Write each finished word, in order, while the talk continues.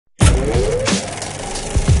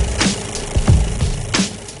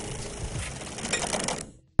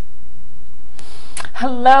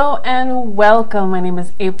Hello and welcome. My name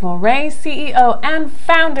is April Ray, CEO and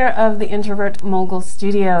founder of the Introvert Mogul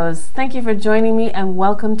Studios. Thank you for joining me and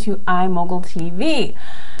welcome to iMogul TV.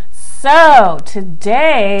 So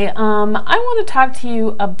today I want to talk to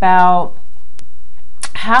you about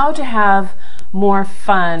how to have more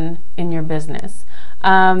fun in your business.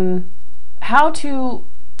 How to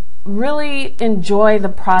really enjoy the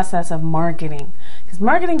process of marketing. Because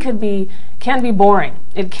marketing can be boring.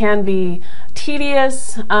 It can be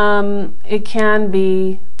tedious. It can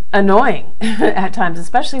be annoying at times,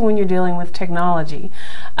 especially when you're dealing with technology.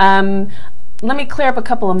 Let me clear up a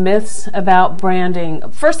couple of myths about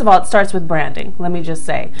branding. First of all, it starts with branding. Let me just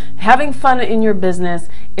say, having fun in your business,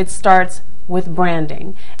 it starts with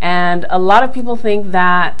branding. And a lot of people think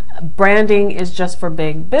that branding is just for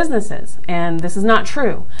big businesses, and this is not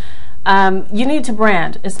true. You need to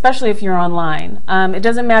brand, especially if you're online. It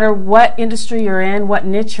doesn't matter what industry you're in, what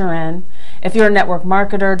niche you're in. If you're a network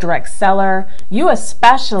marketer, direct seller, you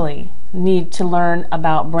especially need to learn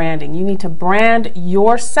about branding. You need to brand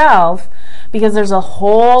yourself because there's a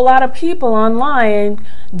whole lot of people online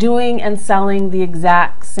doing and selling the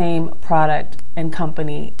exact same product and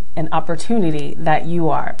company and opportunity that you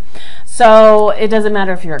are. So it doesn't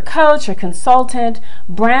matter if you're a coach or consultant,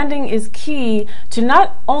 branding is key to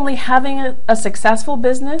not only having a successful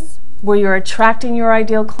business where you're attracting your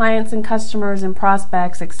ideal clients and customers and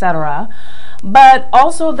prospects, etc., but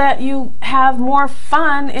also that you have more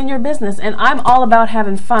fun in your business. And I'm all about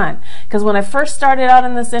having fun, because when I first started out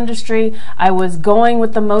in this industry, I was going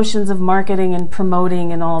with the motions of marketing and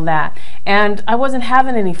promoting and all that, and I wasn't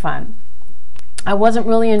having any fun. I wasn't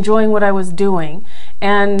really enjoying what I was doing.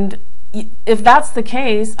 And if that's the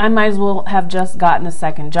case, I might as well have just gotten a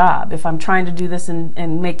second job. If I'm trying to do this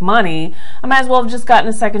and make money, I might as well have just gotten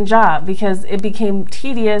a second job, because it became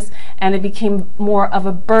tedious and it became more of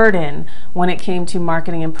a burden when it came to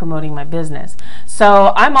marketing and promoting my business.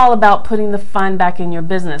 So I'm all about putting the fun back in your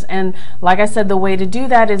business. And like I said, the way to do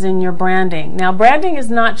that is in your branding. Now, branding is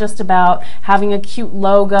not just about having a cute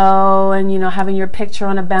logo and, having your picture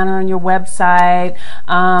on a banner on your website,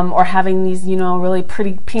 or having these, really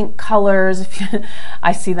pretty pink colors.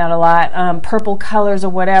 I see that a lot, purple colors or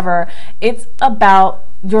whatever. It's about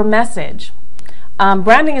your message.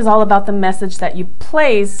 Branding is all about the message that you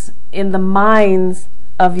place in the minds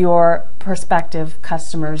of your prospective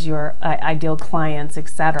customers, your ideal clients,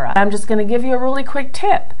 etc. I'm just going to give you a really quick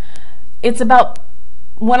tip. It's about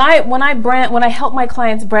when I help my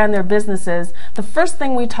clients brand their businesses, the first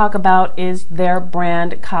thing we talk about is their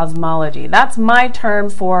brand cosmology. That's my term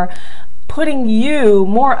for putting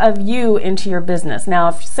more of you into your business. Now,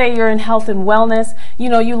 if say you're in health and wellness, you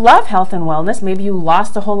love health and wellness. Maybe you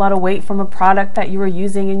lost a whole lot of weight from a product that you were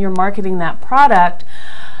using and you're marketing that product,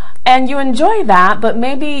 and you enjoy that, but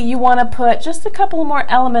maybe you want to put just a couple more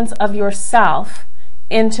elements of yourself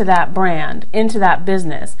into that brand, into that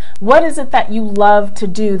business. What is it that you love to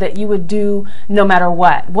do that you would do no matter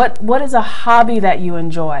what? What is a hobby that you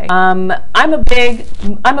enjoy? I'm a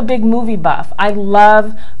big movie buff. I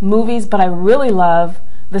love movies, but I really love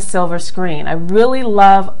the silver screen. I really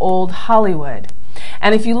love old Hollywood.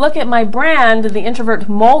 And if you look at my brand, the Introvert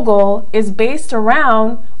Mogul is based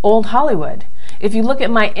around old Hollywood. If you look at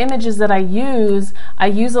my images that I use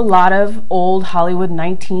a lot of old Hollywood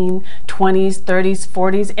 1920s, 30s,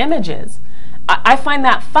 40s images. I find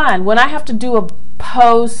that fun. When I have to do a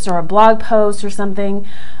post or a blog post or something,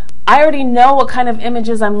 I already know what kind of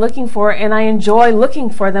images I'm looking for, and I enjoy looking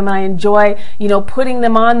for them, and I enjoy, putting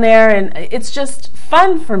them on there, and it's just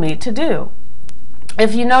fun for me to do.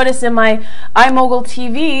 If you notice in my iMogul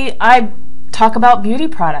TV, I talk about beauty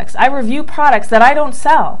products. I review products that I don't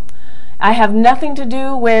sell. I have nothing to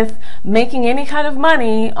do with making any kind of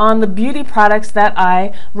money on the beauty products that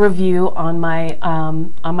I review on my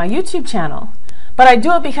YouTube channel. But I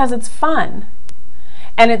do it because it's fun.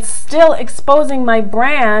 And it's still exposing my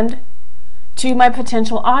brand to my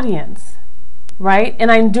potential audience, right?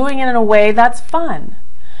 And I'm doing it in a way that's fun.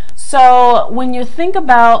 So when you think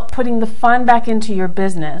about putting the fun back into your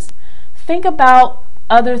business, think about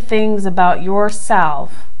other things about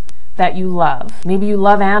yourself that you love. Maybe you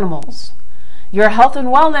love animals. You're health and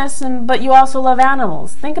wellness, but you also love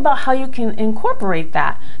animals. Think about how you can incorporate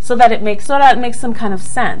that so that it makes some kind of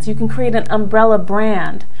sense. You can create an umbrella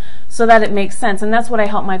brand so that it makes sense, and that's what I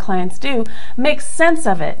help my clients do. Make sense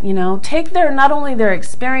of it. Take not only their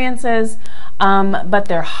experiences, but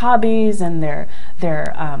their hobbies and their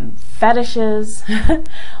fetishes,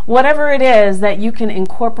 whatever it is that you can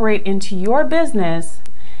incorporate into your business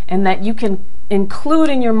and that you can include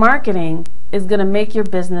in your marketing is going to make your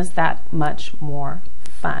business that much more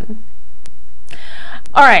fun.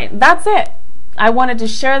 All right, that's it. I wanted to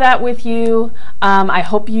share that with you. I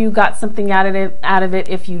hope you got something out of it.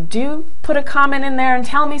 If you do, put a comment in there and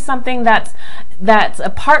tell me something that's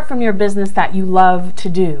apart from your business that you love to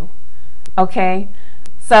do. Okay?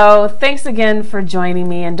 So thanks again for joining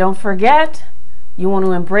me, and don't forget, you want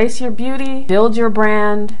to embrace your beauty, build your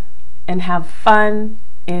brand, and have fun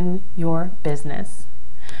in your business.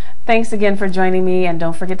 Thanks again for joining me, and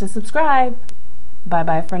don't forget to subscribe.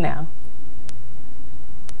 Bye-bye for now.